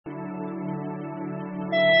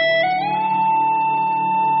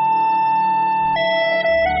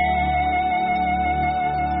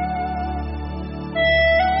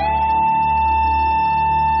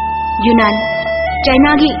यूनान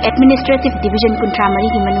चाइना की administrative division कुंट्रा मरी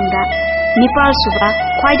की मनुंगा निपाल सुबा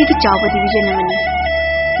ख्वाइदगी की चावबा डिवीजन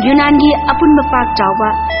अमनी यूनान की अपुन पाक चावबा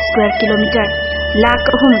स्क्वायर किलोमीटर लाख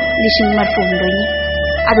अहुम लिसिंग मरफुमदोनी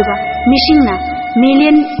अदुगा मिसिंगना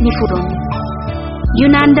मिलियन निफुरोनी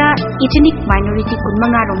यूनान दा इथनिक माइनॉरिटी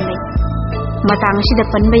कुनमंगा रोम लई मतांग सिदा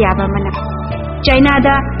पनबा याबा मना चाइना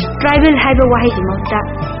दा ट्राइबल हाइबा वाही की मौता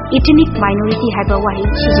इथनिक माइनॉरिटी हाइबा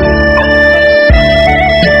वाही सिजन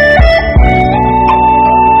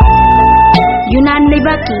यूनान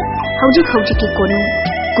लेबा की हौजिक की कोनुंग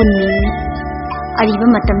कुनमिंग अरिबा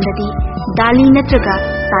मतमददी दाली नत्रगा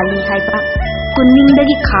ताली हाइबा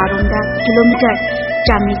कुनमिंगदगी खारोंदा किलोमीटर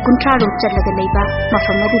चामरी कुंट्रा रोम चलगा लेबा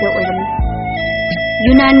मफम अदुदा ओइरमी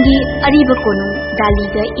यूनान की अरिबा कोनुंग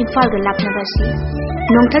दालीगा इम्फाल गा लापनबासी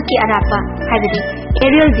नोंथक की अरापा हाइबदी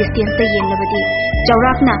एरियल डिस्टेंस ता येंगनबदी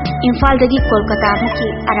चौराकना इम्फाल दगी कोलकाता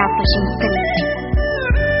मुकी अरापा सिंगतनी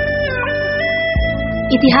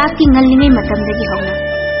इतिहास की ngल्लिंगै मतमदगी हौना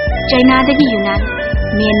चाइना दगी यूनान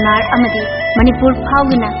म्यांमार अमदी मणिपुर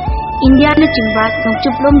फाउना इंडिया न चिंबा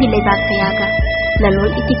नोंचुपलोम की लेबाक कयागा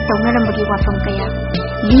ललोल इतिक तौनरंबगी वाफम कया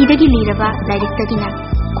लीदगी लीरबा लाइरिक तगिना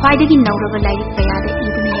ख्वाइदगी नौरबा लाइरिक कयादा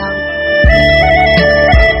इदुना यावी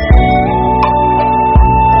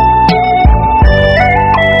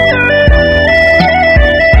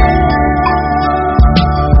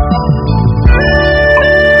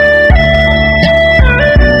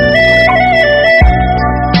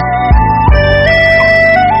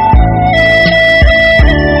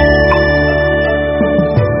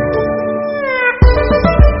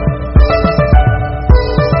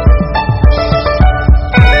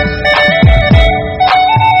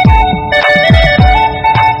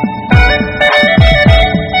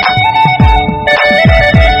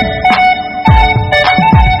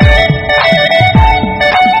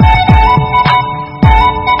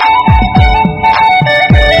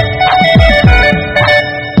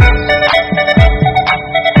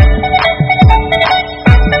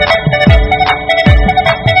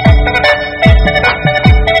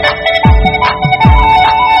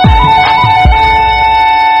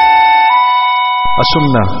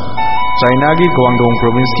असुमना चाइना की ग्वांगडोंग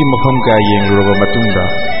प्रोविंस की मफम का येंगरुबा मतुंगा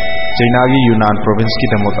चाइना की यूनान प्रोविंस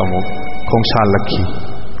की दमक अमुक खोंगसाल लखी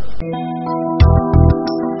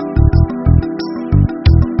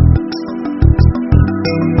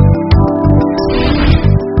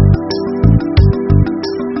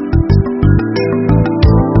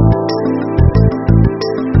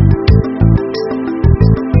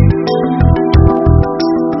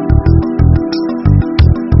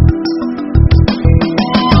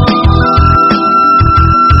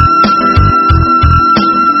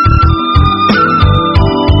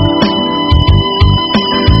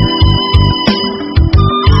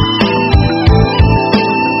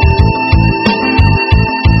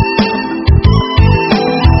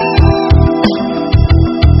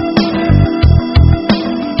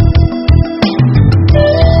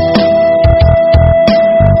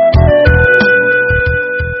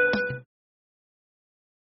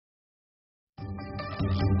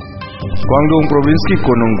ग्वांगडोंग प्रोविंस की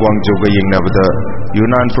कोनुंग ग्वांगजौ गा येंगनाबदा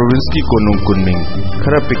यूनान प्रोविंस की कोनुंग कुनमिंग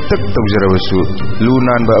खरा पिक्तक तौजरबसु लू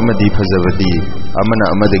नानबा अमदी फजबदी अमना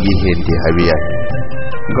अमदगी हेंदे हाबि याय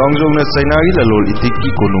ग्वांगजौना चाइना की ललोल इतिक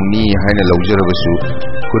की कोनुंगनी हाइना लौजरबसु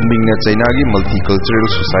कुनमिंगना चाइना की मल्टीकल्चरल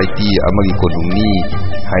सोसाइटी अमगी कोनुंगनी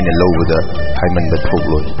हाइना लौबदा हाइमनदा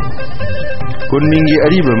थोगलोय कुनमिंग की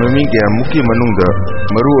अरिबा ममिंग के मुख्य मनुंगदा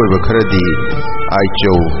मरु ओइबा खरदी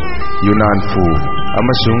आइचौ यूनान फू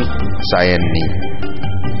अमसुंग सायननी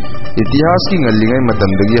इतिहास की ngल्लिंगै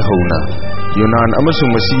मतमदगी हौना यूनान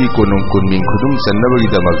अमसुंग मसिगी कोनुंग Kunming खुदुम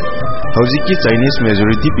चन्नबगीदमक हौजिकी Chinese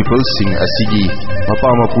majority people sing असिगी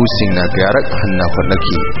Mopa मपू सिंगना कयारक हन्ना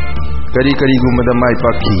होनखी करी करीगुमदा माइ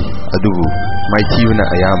पाखी अदुबु माइथीबना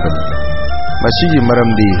अयाबनी मसिगी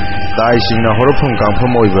मरमदी ताई सिंगना होरफम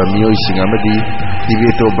कांफम ओइबा मियोइ सिंग अमदी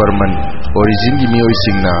तिबेटो बर्मन ओरिजिन की मियोइ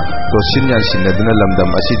सिंगना तोसिन यानसिनदुना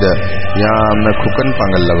लमदम असिदा यामना खुकन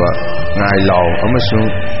पांगलबा ngai law amasung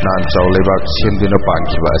nan chaw lebak semduna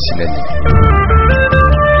pankhiba asinani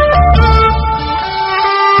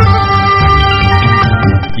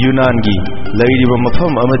यूनान की लैरिबा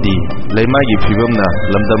मफम अमदी लैमागी फिबमना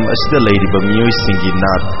लमदम असida लैरिबा मियोइ सिंगी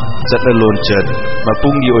नात चटला लोनचत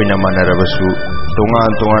मपुंगी ओइना मानरबसु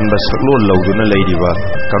तोंगान तोंगान बा सकलोन लौदुना लैरिबा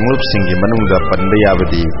कांगलुप सिंगी मनुंगदा पनबा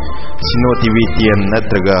याबदी सिनो तिबेटियन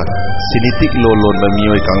नत्रगा सिनितिक लोन बा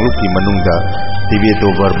मियोइ कांगलुप की मनुंगदा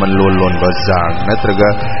तिबेटो बर्मन लोन बा जांग नत्रगा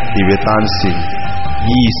तिबेतान सिंग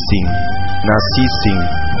yi सिंग नासी सिंग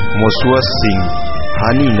मोसुआ सिंग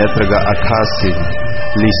हानी नत्रगा अखा सिंग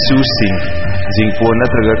lisu sing jingpo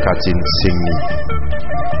natraga kachin singni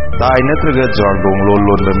dai natraga jwangdong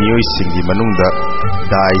lon ba mioi singgi manungda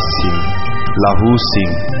dai sing lahu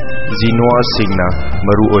sing jinwa singna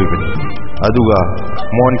maru oibani aduga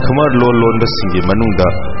mon khamar lon ba singgi manungda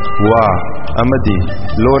wa amadi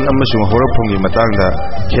lon amasung horaponggi matangda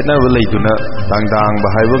khetnaba leituna tangdang ba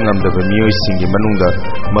haiba ngamdaba mioi singgi manungda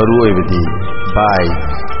maru oibadi bai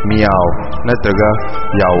miao natraga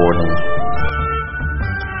yawoni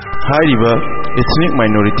hairiba ethnic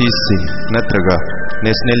minorities sing natraga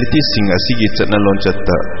nationalities sing asigi chatna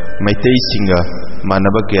lonchatta maitai singa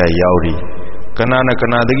manaba kya yauri kanana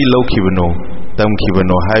kanadagi laukhibano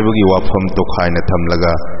tamkhibano haibagi wafam to khaina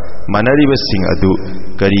thamlaga manariba sing adu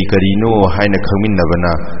kari karino haina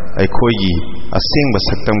khangminnabana aikhoigi asengba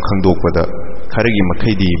saktam khangdokpada kharagi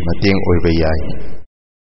makhaidi mateng oiba yai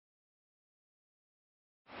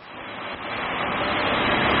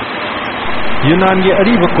यूनान के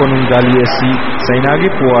अरीब कोनुंग दाली असी China की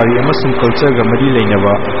पुवारी अमसुंग culture गा मरी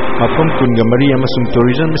लेनबा मफम कुन गा मरी अमसुंग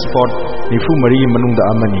टूरिज्म स्पॉट निफु मरी मनुंग दा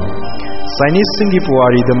अमनी चाइनीज सिंग की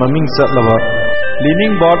पुवारी the ममिंग चटलबा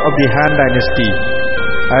leaning board of the Han dynasty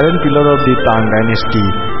iron pillar of the Tang dynasty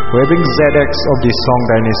webbing ZX of the Song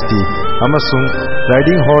dynasty अमसुंग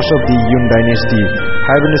riding horse of the Yun dynasty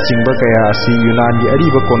हाइबन सिंगबा कया असी यूनान की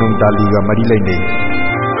अरीब कोनुंग दाली गा मरी लेने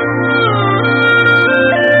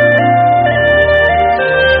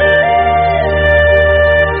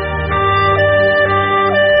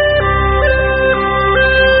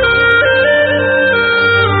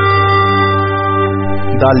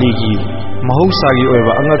दाली की महौसागी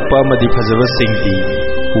ओइबा अंगकपा मदि फजबा सिंगदी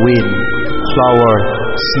win flower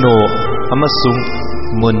snow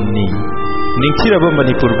अमसुंग Munni निंथिरबा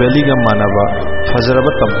Manipur valley गा मानबा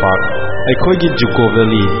फजरबा तंपाक अखोइगी जुको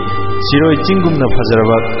वैली सिरोय चिंगुमना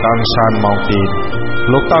फजरबा कांगसान माउंटेन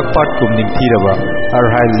लोकताक पाट कुम निंथिरबा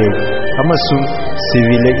अरहाय लेक अमसुंग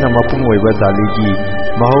सिवी लेक ना मपुंग ओइबा दाली की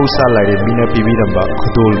महौसा लाइरे मिना पिबिरंबा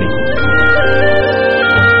खुदोलनी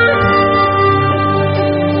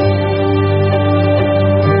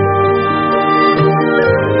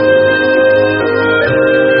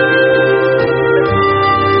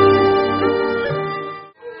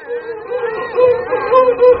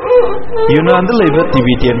यूनान लेबा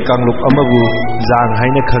Tibetan कांगलुप अमबु Jang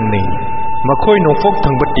हाइना खंगनै मखोय नोफोक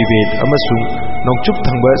Thamba Tibet अमसुंग नोंचुप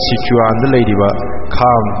Thamba Sichuan the लेरिबा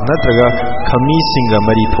खाम नत्रगा खमी सिंगा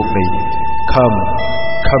मरी थोकनै खम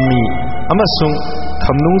खमी अमसुंग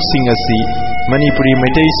खमनुंग सिंग असि मणिपुरी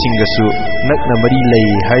मैतै सिंगसु नकना मरी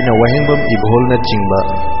लई हाइना वहेंबम इबहोलना चिंबा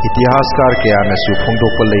इतिहासकार कयानसु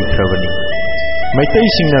फोंदोकपा लैख्रबनी मैतै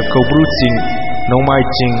सिंगना कौब्रु चिंग नौमाई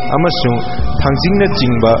चिंग अमसुंग थांजिंगना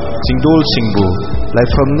चिंबा चिंदोल सिंगबु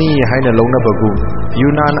लाइफमनी हाइना लौनबगु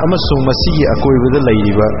यूनान अमसुंग मसिगी अकोइबदा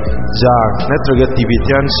लैरिबा जांग नत्रगा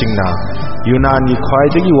तिबेटियन सिंगना यूनान की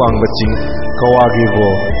ख्वाइदगी वांगबा चिंग कवागेबो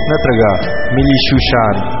नत्रगा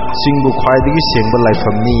मिलिशुशान सिंगबु ख्वाइदगी सेंबा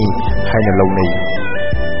लाइफमनी हाइना लौनै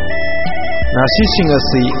नासी सिंग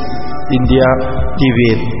असि India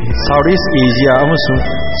Tibet south east Asia अमसुंग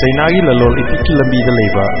China की ललोल इतिकी लंबीदा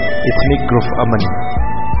लेबा इथनिक ग्रुप अमनी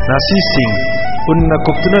नासी सिंग उन्ना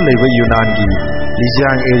कुप्तुना लेबा यूनान की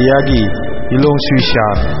लिजियांग एरिया की इलोंग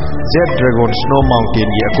सुइशान जेट ड्रैगन स्नो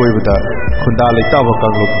माउंटेन की अकोइबदा खुंदा लेताबा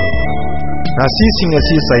कांगलुप नासी सिंग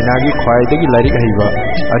असि चाइना की ख्वाइदगी लाइरिक हइबा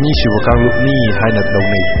अनिसुबा कांगलुपनी हाइना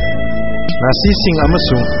लौनै नासी सिंग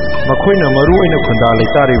अमसुंग मखोइना मरु ओइना खुंदा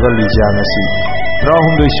लेतारिबा लिजियांग असि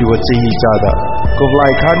राहुंदोइसुबा चही चादा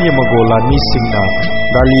कोबलाई खान ये मगोलानी सिंगना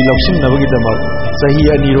दाली लौसिन नबगिदमक चही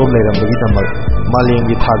अनिरोम लेरमबगिदमक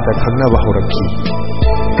मालेंगी थाकदा खंगनबा हौरखी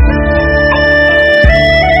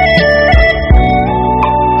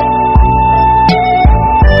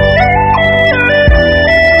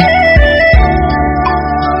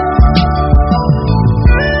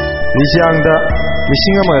लिजियांगदा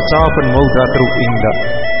लिसिंगमा चापन मौदा तरुक इंगदा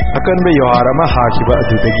अकनबे योहार अमा हाखिबा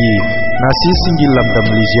अदुदगी नासी सिंगी लमदम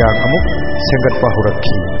लिजियांग अमुक सेंगटपा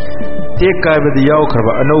हौरखी टेक कायबदि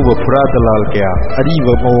यावख्रबा अनौबा फुरा दलाल कया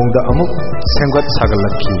अरीबा मवंगदा अमुक सेंगट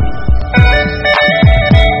सागलखी